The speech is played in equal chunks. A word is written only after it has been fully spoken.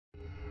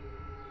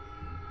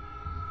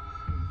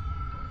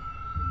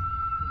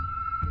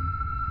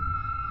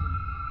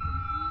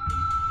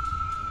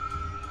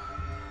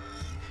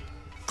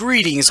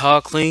Greetings,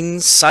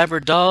 Hawklings,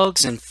 cyber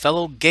dogs, and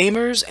fellow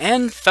gamers,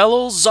 and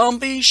fellow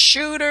zombie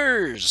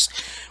shooters!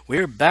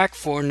 We're back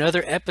for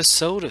another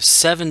episode of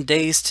 7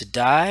 Days to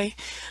Die.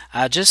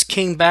 I just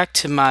came back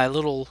to my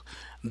little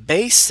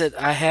base that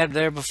I had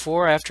there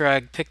before after I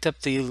picked up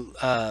the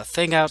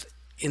thing out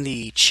in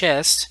the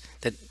chest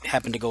that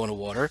happened to go in the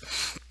water.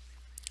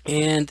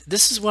 And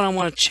this is what I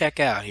want to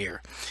check out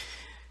here.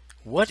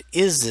 What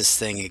is this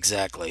thing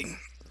exactly?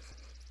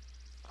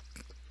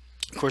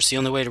 Of course, the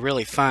only way to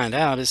really find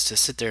out is to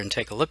sit there and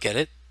take a look at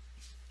it.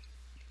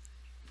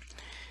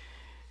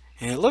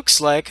 And it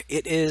looks like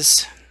it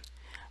is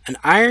an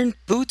iron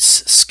boots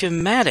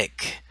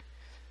schematic.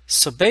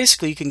 So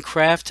basically you can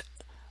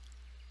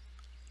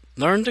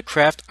learn to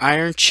craft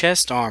iron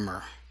chest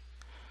armor.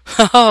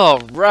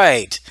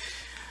 Alright!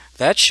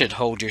 That should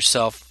hold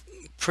yourself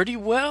pretty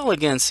well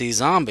against these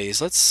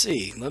zombies. Let's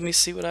see. Let me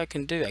see what I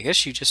can do. I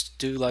guess you just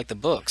do like the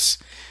books.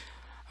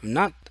 I'm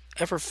not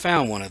ever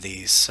found one of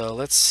these, so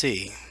let's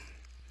see.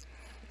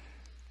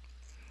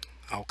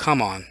 Oh,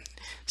 come on.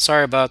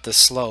 Sorry about the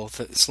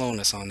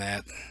slowness on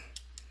that.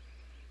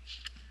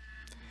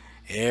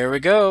 There we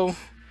go.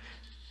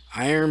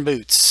 Iron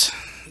boots.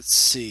 Let's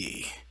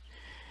see.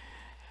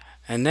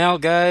 And now,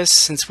 guys,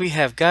 since we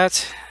have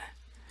got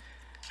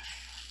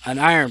an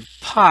iron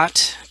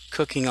pot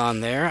cooking on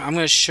there, I'm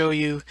going to show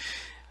you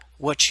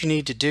what you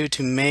need to do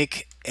to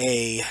make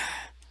a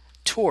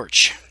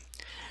torch.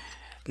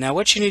 Now,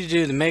 what you need to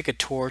do to make a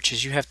torch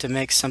is you have to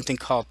make something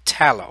called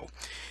tallow.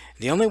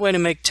 The only way to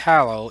make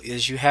tallow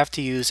is you have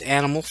to use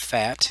animal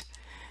fat,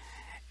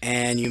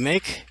 and you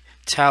make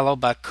tallow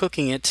by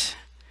cooking it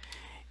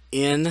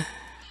in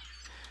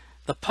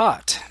the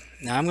pot.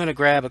 Now, I'm going to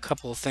grab a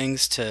couple of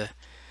things to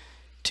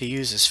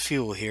use as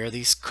fuel here.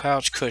 These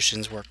couch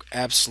cushions work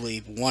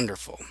absolutely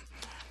wonderful.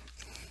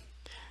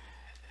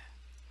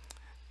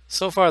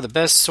 So far, the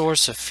best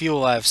source of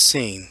fuel I've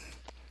seen.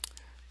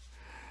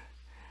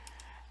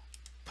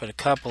 Put a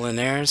couple in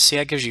there. See,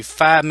 that gives you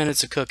 5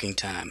 minutes of cooking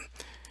time.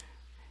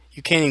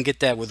 You can't even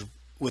get that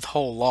with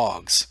whole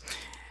logs.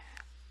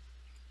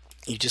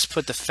 You just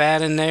put the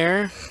fat in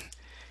there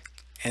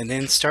and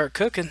then start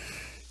cooking.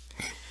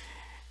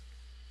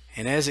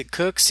 And as it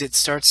cooks, it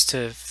starts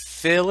to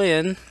fill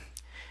in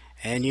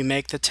and you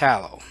make the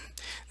tallow.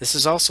 This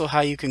is also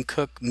how you can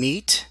cook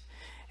meat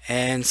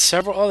and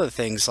several other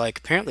things like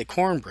apparently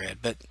cornbread.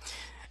 But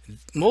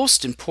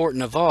most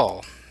important of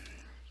all,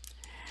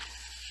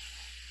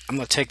 I'm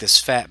going to take this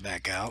fat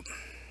back out.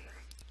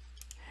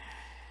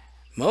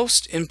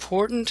 Most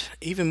important,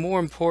 even more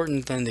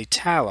important than the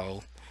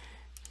tallow,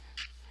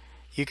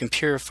 you can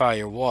purify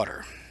your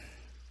water.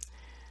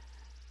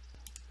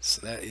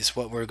 So that is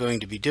what we're going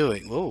to be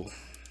doing. Whoa,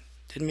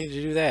 didn't mean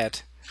to do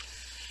that.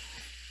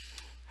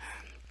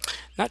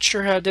 Not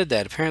sure how I did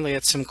that. Apparently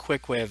that's some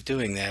quick way of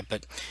doing that.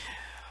 But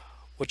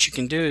what you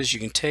can do is you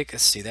can take,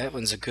 let's see, that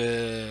one's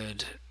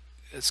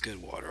that's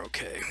good water,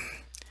 okay.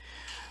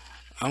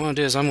 What I'm going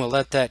to do is I'm going to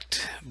let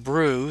that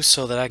brew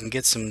so that I can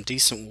get some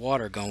decent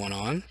water going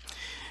on.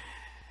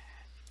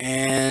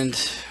 And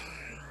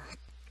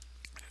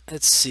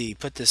let's see,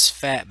 put this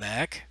fat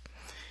back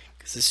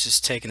because it's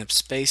just taking up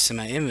space in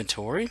my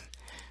inventory.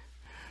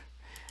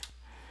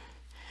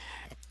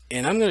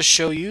 And I'm going to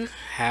show you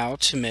how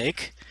to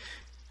make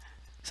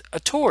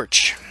a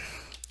torch.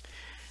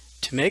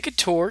 To make a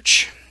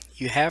torch,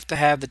 you have to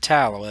have the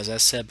tallow, as I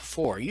said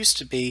before. It used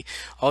to be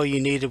all you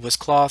needed was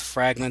cloth,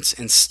 fragments,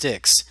 and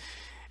sticks.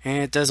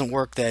 And it doesn't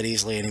work that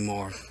easily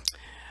anymore.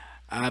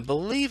 I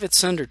believe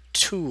it's under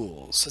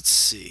tools. Let's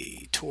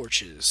see.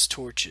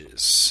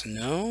 Torches.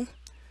 No?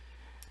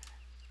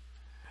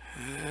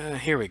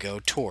 Here we go.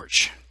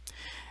 Torch.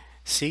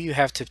 See, you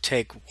have to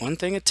take one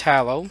thing of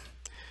tallow,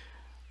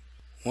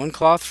 one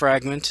cloth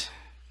fragment,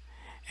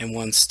 and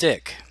one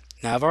stick.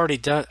 Now I've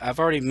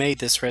already made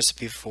this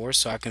recipe before,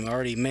 so I can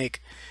already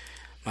make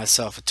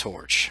myself a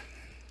torch.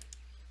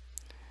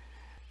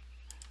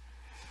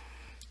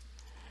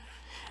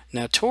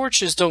 Now,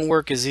 torches don't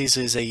work as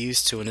easily as they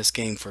used to when this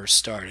game first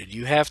started.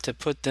 You have to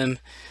put them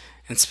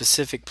in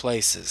specific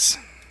places.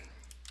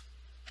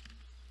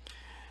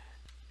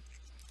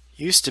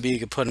 Used to be you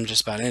could put them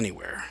just about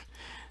anywhere.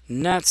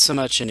 Not so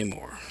much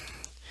anymore.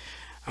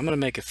 I'm going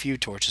to make a few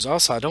torches.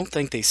 Also, I don't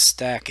think they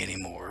stack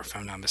anymore, if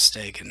I'm not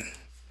mistaken.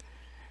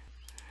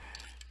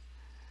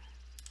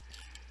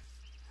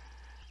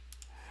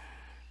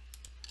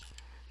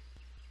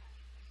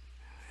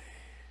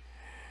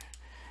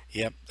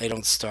 Yep, they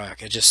don't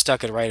stack. I just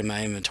stuck it right in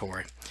my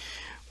inventory,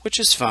 which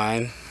is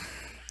fine.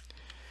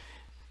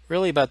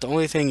 Really about the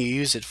only thing you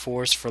use it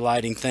for is for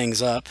lighting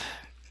things up.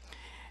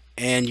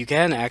 And you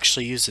can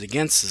actually use it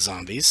against the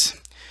zombies.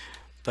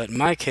 But in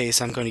my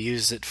case, I'm going to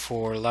use it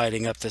for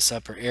lighting up this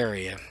upper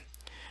area.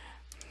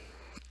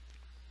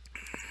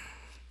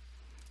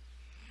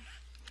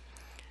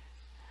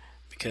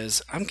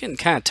 Because I'm getting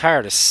kind of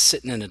tired of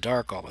sitting in the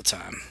dark all the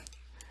time.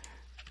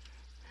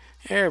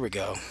 There we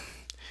go.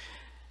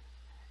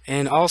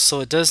 And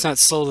also, it does not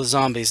slow the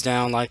zombies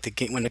down like the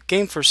game. When the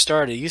game first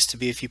started, it used to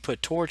be if you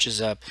put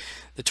torches up,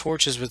 the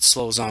torches would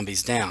slow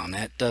zombies down.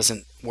 That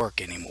doesn't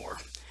work anymore,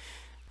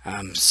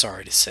 I'm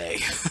sorry to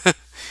say.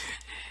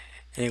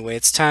 Anyway,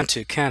 it's time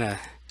to kind of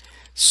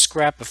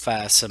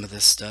scrapify some of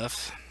this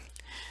stuff.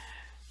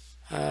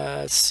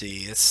 Let's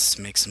see, let's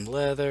make some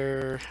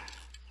leather.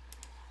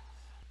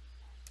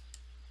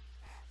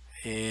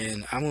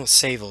 And I'm going to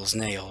save those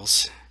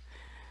nails.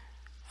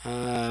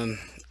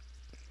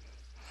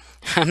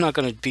 I'm not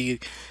going to be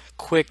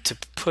quick to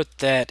put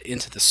that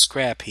into the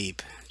scrap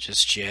heap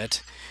just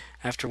yet.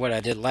 After what I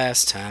did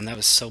last time, that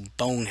was so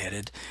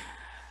boneheaded.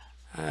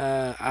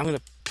 I'm going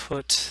to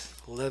put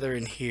leather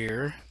in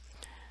here.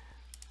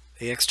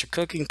 The extra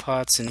cooking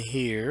pots in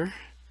here.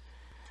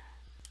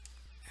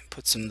 And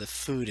put some of the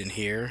food in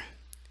here.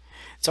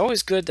 It's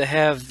always good to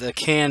have the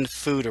canned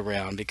food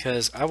around,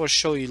 because I will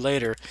show you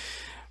later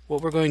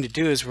what we're going to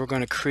do is we're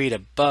going to create a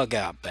bug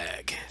out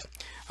bag.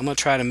 I'm going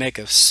to try to make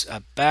a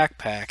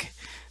backpack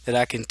that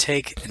I can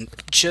take and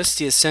just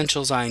the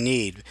essentials I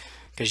need,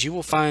 because you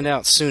will find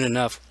out soon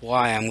enough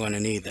why I'm going to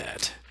need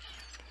that.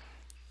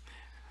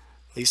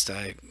 At least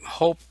I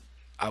hope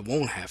I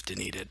won't have to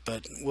need it,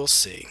 but we'll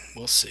see.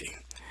 We'll see.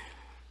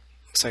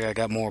 Looks like I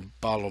got more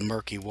bottle of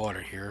murky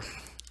water here.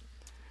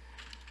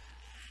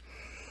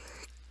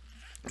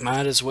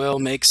 Might as well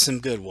make some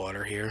good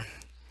water here.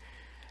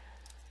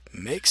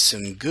 Make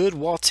some good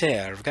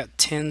water. I've got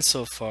 10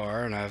 so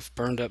far, and I've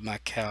burned up my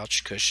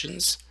couch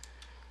cushions.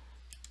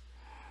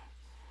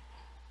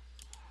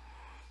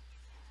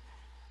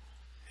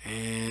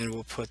 And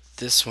we'll put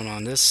this one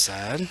on this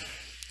side.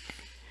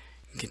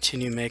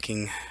 Continue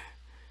making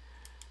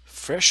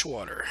fresh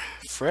water.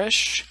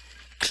 Fresh,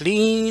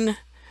 clean,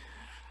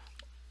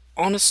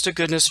 honest to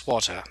goodness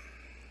water.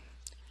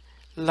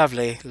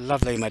 Lovely,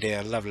 lovely, my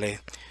dear, lovely.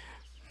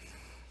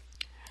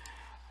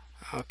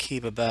 I'll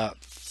keep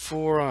about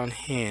 4 on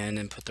hand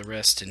and put the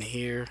rest in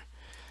here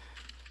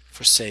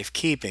for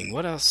safekeeping.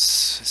 What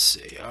else? Let's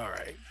see.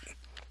 Alright.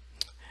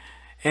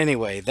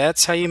 Anyway,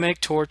 that's how you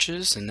make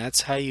torches, and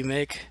that's how you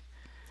make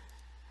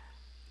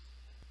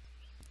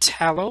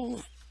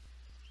tallow.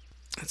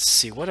 Let's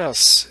see, what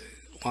else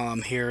while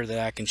I'm here that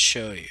I can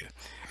show you?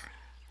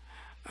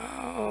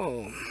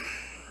 Oh,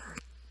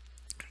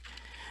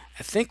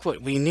 I think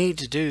what we need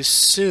to do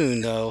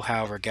soon, though,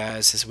 however,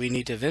 guys, is we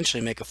need to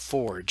eventually make a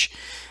forge.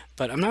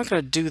 But I'm not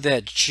going to do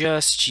that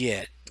just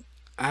yet.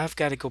 I've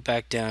got to go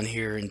back down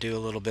here and do a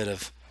little bit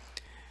of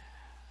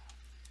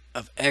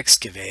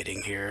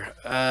excavating here.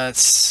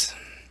 Let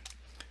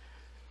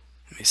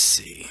me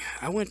see.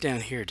 I went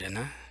down here, didn't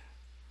I?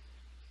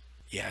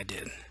 Yeah, I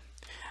did.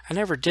 I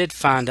never did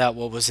find out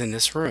what was in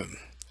this room.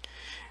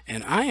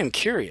 And I am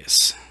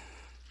curious,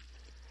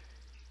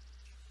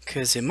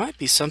 because it might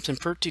be something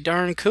pretty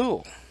darn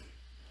cool.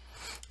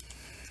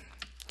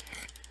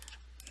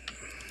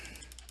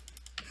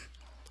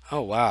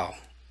 Oh, wow.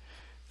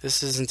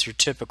 This isn't your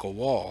typical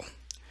wall.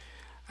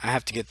 I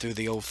have to get through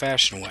the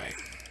old-fashioned way.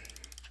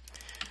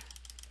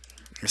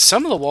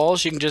 Some of the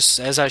walls you can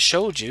just, as I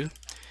showed you,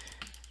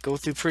 go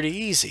through pretty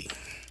easy.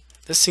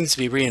 This seems to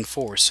be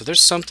reinforced, so there's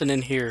something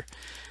in here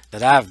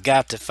that I've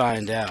got to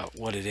find out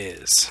what it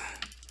is.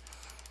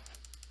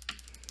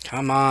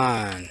 Come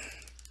on.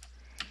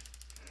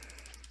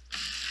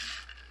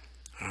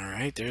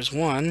 Alright, there's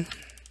one.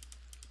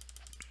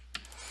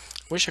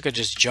 Wish I could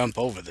just jump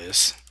over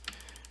this.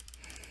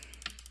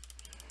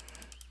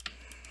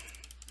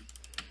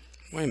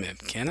 Wait a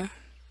minute, can I?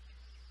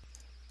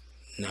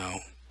 No.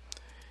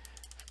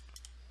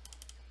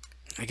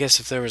 I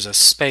guess if there was a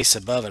space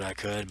above it I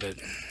could, but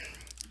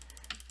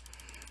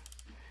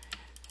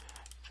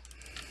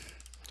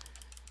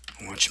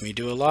watch me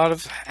do a lot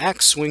of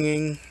axe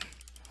swinging.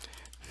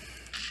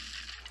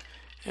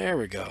 There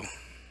we go.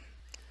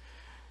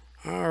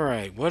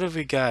 Alright, what have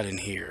we got in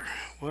here?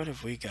 What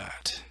have we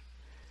got?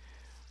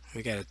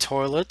 We got a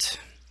toilet.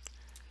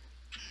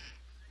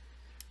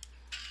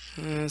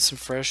 And some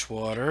fresh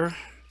water.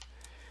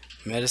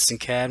 Medicine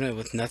cabinet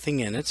with nothing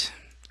in it.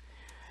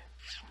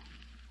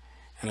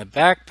 And a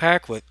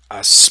backpack with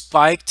a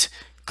spiked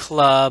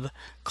club,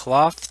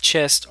 cloth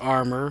chest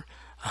armor,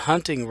 a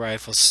hunting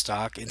rifle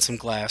stock, and some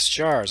glass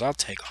jars. I'll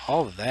take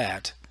all of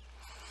that.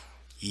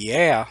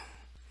 Yeah.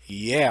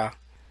 Yeah.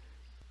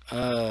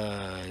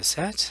 Is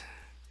that?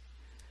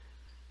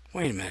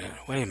 Wait a minute.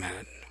 Wait a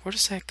minute. Where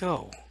does that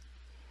go?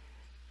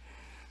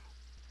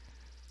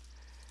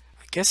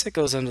 I guess it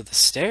goes under the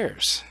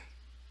stairs.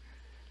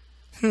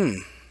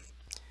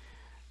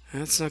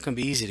 That's not going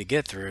to be easy to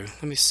get through.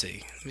 Let me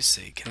see. Let me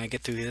see. Can I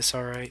get through this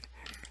alright?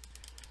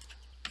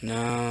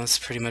 No, it's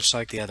pretty much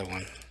like the other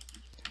one.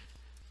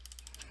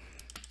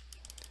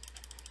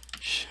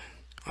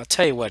 I'll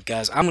tell you what,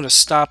 guys. I'm going to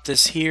stop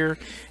this here,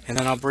 and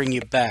then I'll bring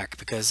you back,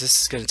 because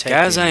this is going to take...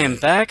 Guys, I am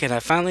back, and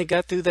I finally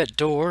got through that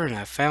door, and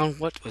I found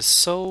what was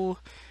so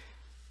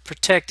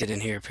protected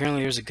in here.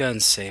 Apparently there's a gun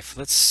safe.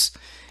 Let's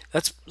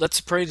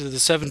pray to the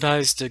 7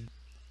 days to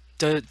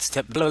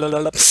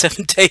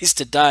 7 days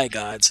to die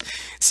gods.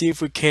 See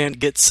if we can't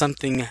get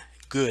something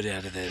good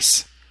out of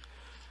this.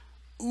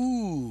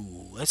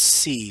 Ooh, let's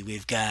see.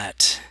 We've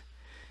got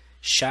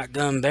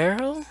shotgun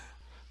barrel,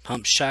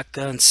 pump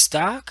shotgun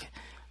stock,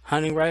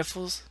 hunting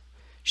rifles,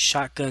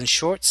 shotgun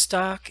short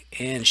stock,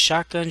 and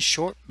shotgun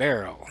short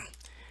barrel.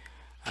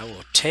 I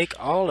will take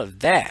all of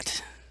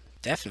that.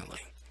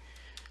 Definitely.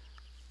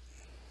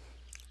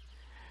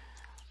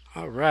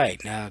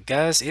 Alright, now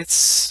guys,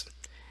 it's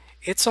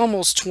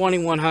almost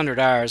 2100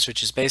 hours,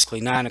 which is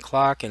basically 9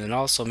 o'clock, and it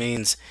also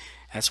means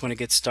that's when it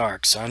gets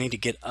dark. So I need to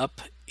get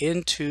up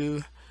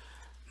into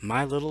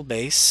my little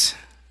base.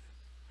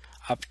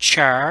 Up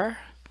chair.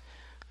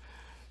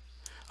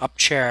 Up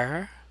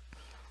chair.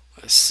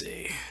 Let's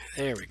see.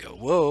 There we go.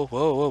 Whoa,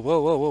 whoa, whoa, whoa,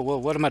 whoa, whoa, whoa.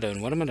 What am I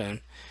doing? What am I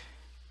doing?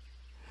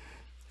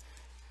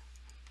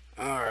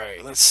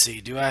 Alright, let's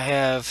see. Do I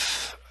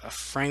have a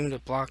frame to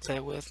block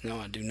that with? No,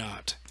 I do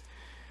not.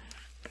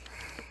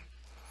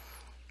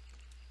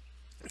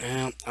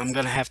 Well, I'm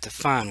going to have to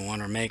find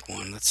one or make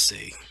one. Let's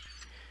see.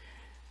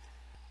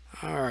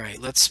 Alright,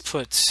 let's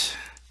put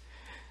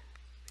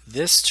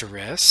this to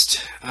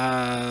rest.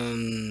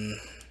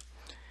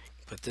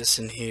 Put this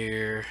in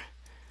here.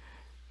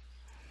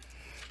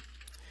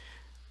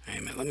 Wait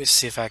a minute, let me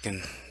see if I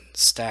can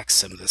stack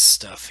some of this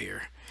stuff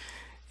here.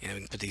 Yeah, we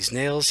can put these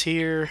nails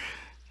here.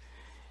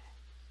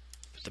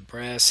 Put the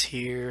brass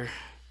here.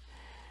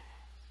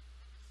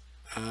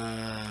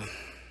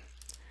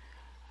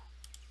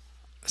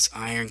 This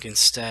iron can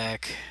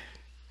stack.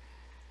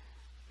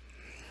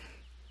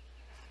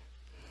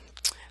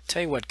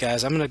 Tell you what,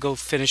 guys, I'm going to go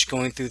finish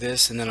going through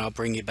this, and then I'll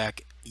bring you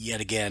back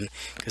yet again,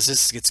 because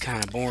this gets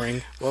kind of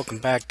boring. Welcome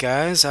back,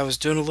 guys. I was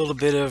doing a little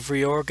bit of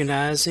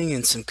reorganizing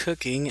and some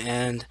cooking,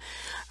 and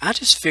I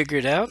just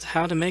figured out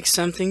how to make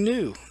something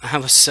new. I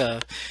was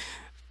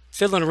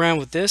fiddling around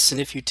with this, and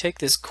if you take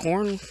this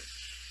corn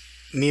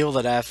meal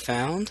that I've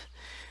found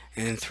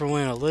and throw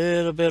in a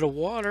little bit of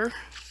water,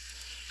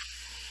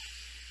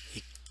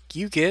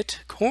 you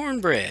get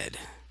cornbread.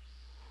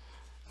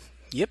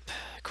 Yep.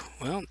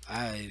 Well,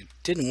 I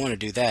didn't want to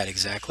do that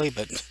exactly,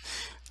 but...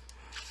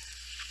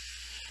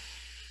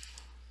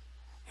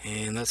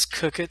 And let's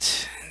cook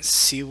it and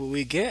see what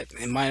we get.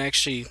 It might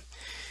actually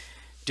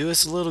do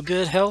us a little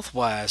good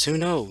health-wise. Who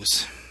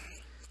knows?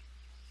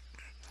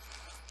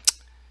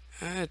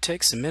 It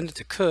takes a minute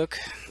to cook.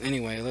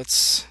 Anyway,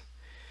 let's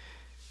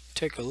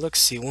take a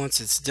look-see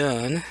once it's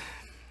done.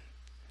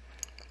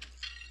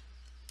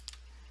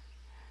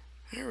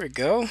 There we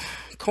go.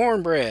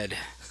 Cornbread.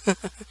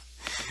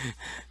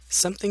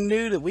 Something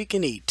new that we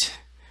can eat.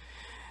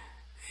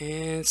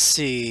 And let's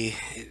see.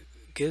 It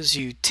gives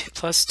you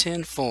plus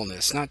 10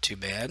 fullness. Not too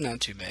bad, not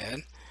too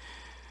bad.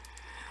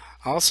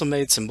 I also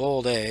made some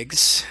boiled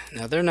eggs.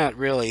 Now they're not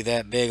really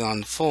that big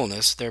on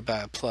fullness. They're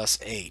about plus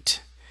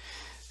 8.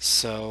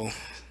 So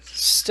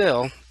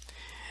still,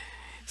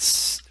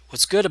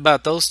 what's good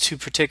about those two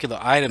particular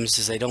items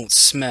is they don't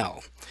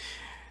smell.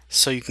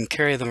 So you can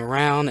carry them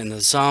around and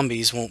the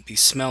zombies won't be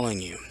smelling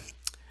you.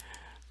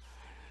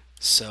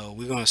 So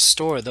we're going to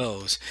store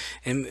those.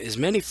 And as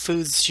many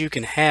foods as you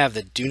can have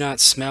that do not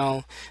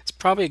smell, it's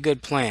probably a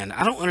good plan.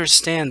 I don't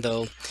understand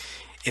though,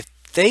 if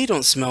they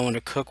don't smell when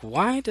they're cooked,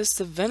 why does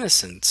the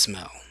venison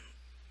smell?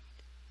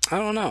 I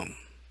don't know.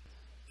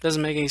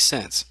 Doesn't make any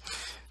sense.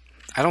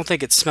 I don't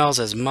think it smells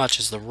as much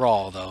as the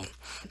raw though.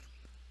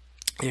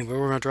 Anyway,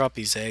 we're going to drop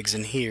these eggs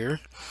in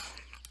here.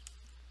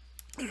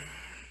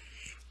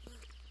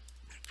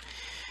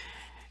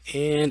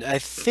 And I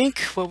think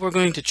what we're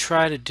going to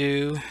try to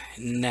do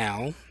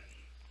now,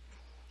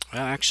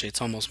 well, actually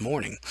it's almost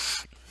morning.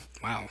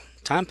 Wow,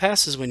 time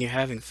passes when you're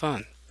having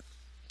fun.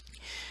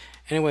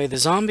 Anyway, the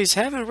zombies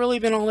haven't really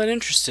been all that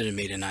interested in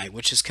me tonight,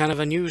 which is kind of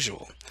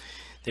unusual.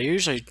 They're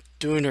usually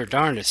doing their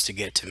darndest to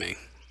get to me.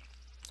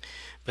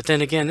 But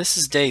then again, this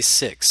is day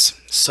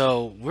 6,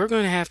 so we're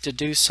going to have to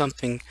do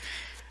something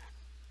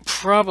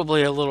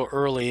probably a little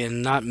early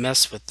and not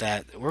mess with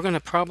that. We're going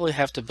to probably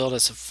have to build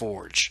us a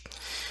forge.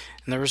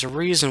 And there is a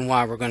reason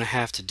why we're going to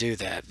have to do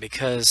that,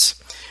 because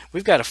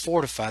we've got to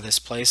fortify this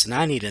place, and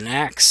I need an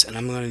axe, and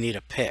I'm going to need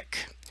a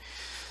pick.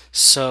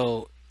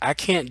 So I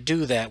can't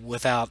do that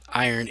without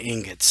iron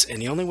ingots,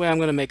 and the only way I'm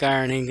going to make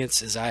iron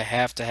ingots is I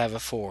have to have a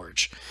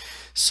forge.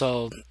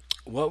 So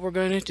what we're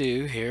going to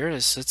do here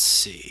is, let's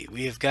see,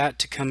 we have got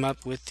to come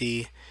up with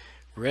the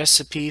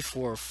recipe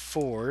for a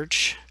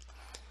forge.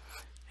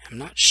 I'm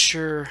not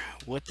sure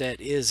what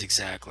that is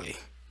exactly.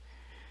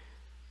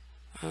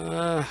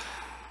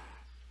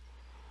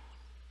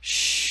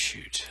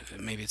 Shoot,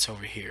 maybe it's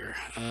over here.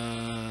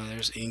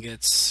 There's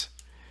ingots.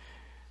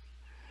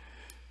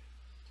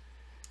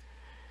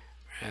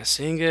 Brass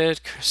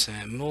ingot,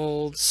 crescent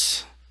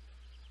molds.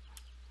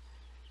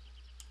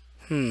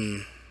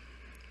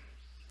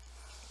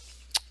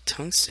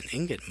 Tungsten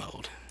ingot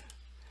mold.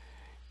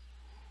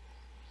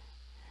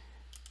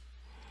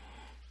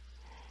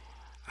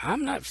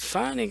 I'm not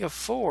finding a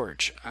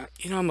forge.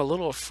 I'm a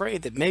little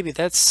afraid that maybe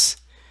that's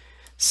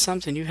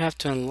something you have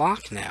to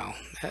unlock now.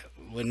 That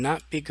would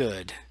not be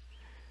good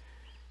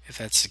if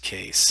that's the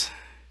case.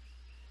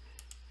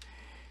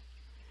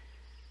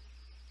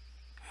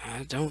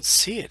 I don't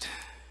see it.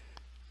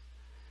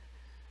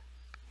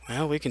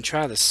 Well, we can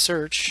try the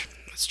search.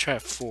 Let's try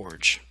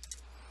forge.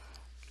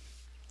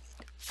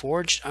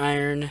 Forged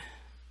iron.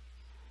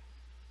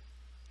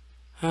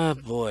 Oh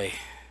boy.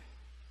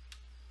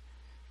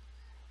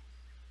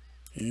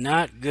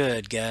 Not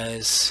good,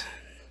 guys.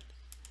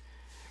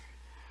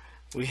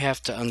 We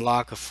have to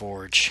unlock a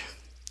forge.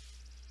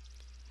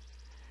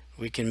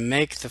 We can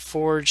make the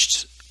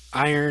forged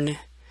iron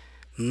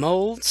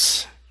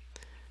molds,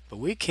 but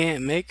we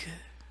can't make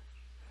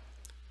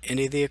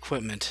any of the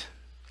equipment.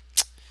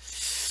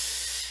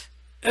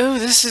 Oh,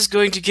 this is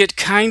going to get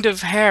kind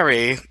of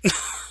hairy.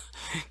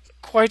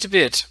 Quite a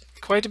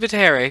bit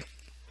hairy.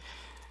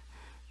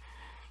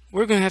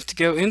 We're going to have to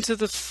go into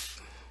the...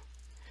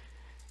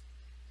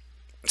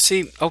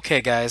 See,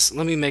 okay guys,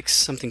 let me make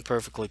something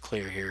perfectly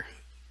clear here.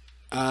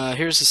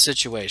 Here's the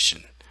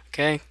situation,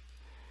 okay?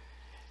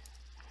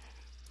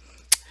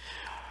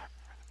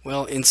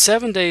 Well, in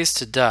 7 days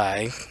to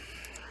die...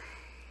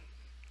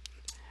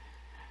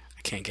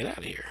 I can't get out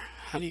of here.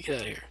 How do you get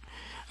out of here?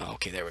 Oh,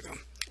 okay, there we go.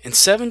 In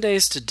 7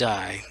 days to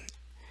die...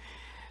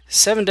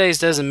 7 days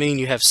doesn't mean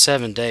you have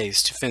 7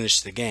 days to finish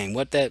the game.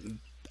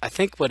 I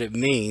think what it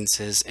means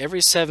is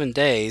every 7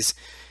 days,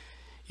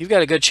 you've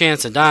got a good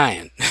chance of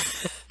dying.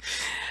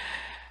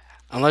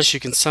 Unless you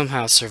can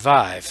somehow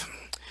survive.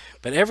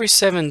 But every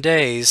 7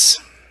 days,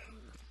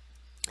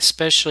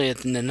 especially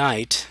in the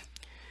night,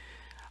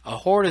 a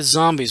horde of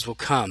zombies will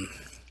come.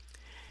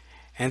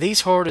 And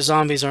these horde of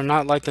zombies are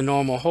not like the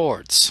normal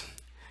hordes.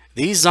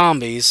 These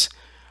zombies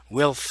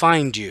will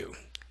find you.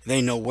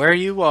 They know where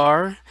you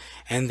are,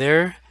 and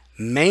their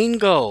main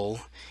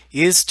goal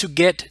is to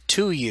get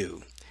to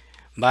you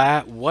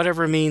by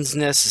whatever means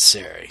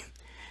necessary.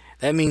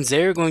 That means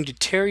they're going to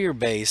tear your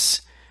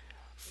base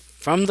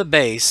from the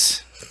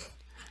base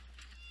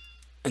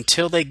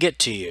until they get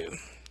to you.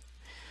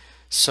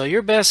 So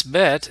your best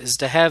bet is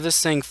to have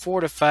this thing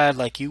fortified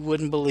like you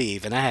wouldn't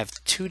believe, and I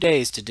have 2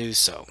 days to do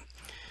so.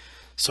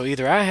 So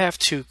either I have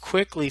to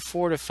quickly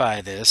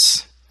fortify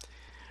this,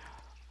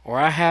 or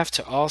I have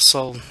to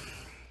also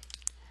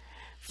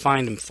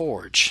find and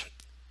forge.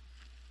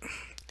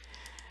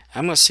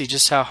 I'm going to see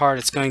just how hard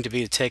it's going to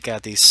be to take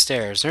out these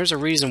stairs. There's a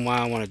reason why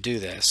I want to do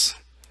this.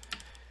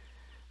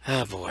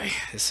 Oh boy,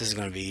 this isn't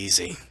going to be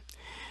easy.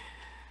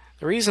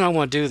 The reason I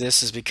want to do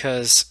this is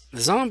because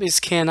the zombies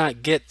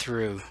cannot get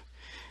through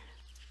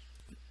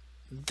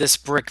this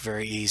brick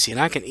very easy, and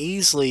I can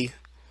easily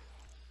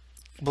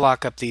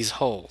block up these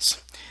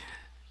holes.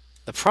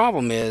 The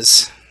problem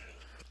is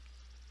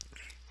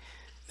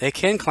they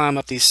can climb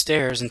up these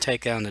stairs and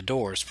take down the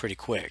doors pretty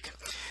quick.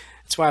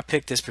 That's why I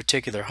picked this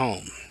particular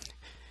home,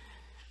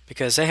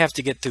 because they have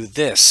to get through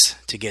this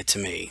to get to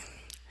me,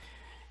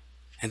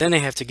 and then they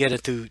have to get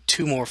it through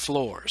 2 more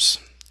floors.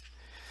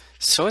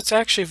 So it's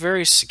actually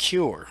very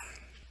secure.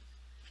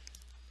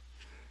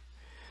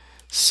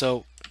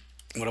 So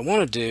what I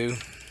want to do,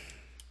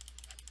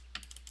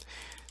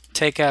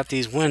 take out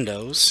these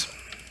windows.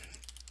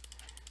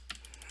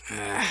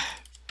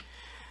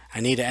 I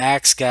need an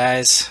axe,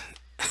 guys.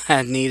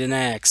 I need an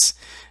axe.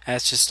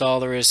 That's just all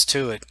there is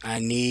to it. I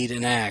need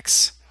an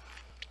axe.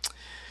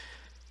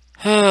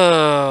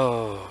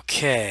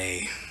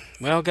 Okay.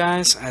 Well,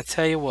 guys, I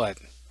tell you what.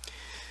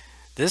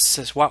 This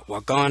is what we're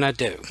gonna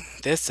do.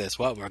 This is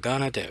what we're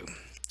gonna do.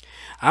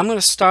 I'm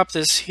gonna stop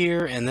this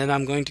here, and then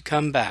I'm going to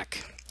come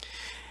back.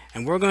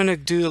 And we're going to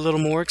do a little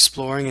more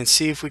exploring and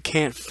see if we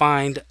can't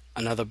find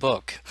another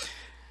book.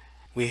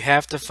 We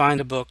have to find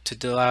a book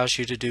that allows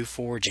you to do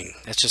forging.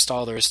 That's just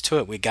all there is to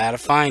it. We gotta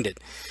find it.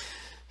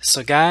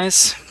 So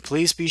guys,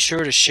 please be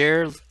sure to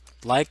share,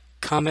 like,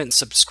 comment, and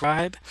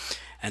subscribe.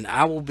 And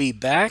I will be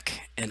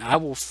back, and I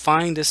will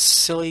find this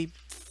silly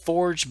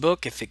forge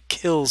book if it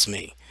kills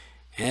me.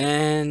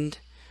 And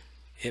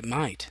it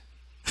might.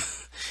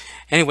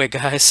 Anyway,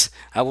 guys,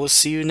 I will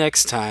see you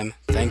next time.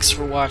 Thanks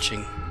for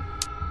watching.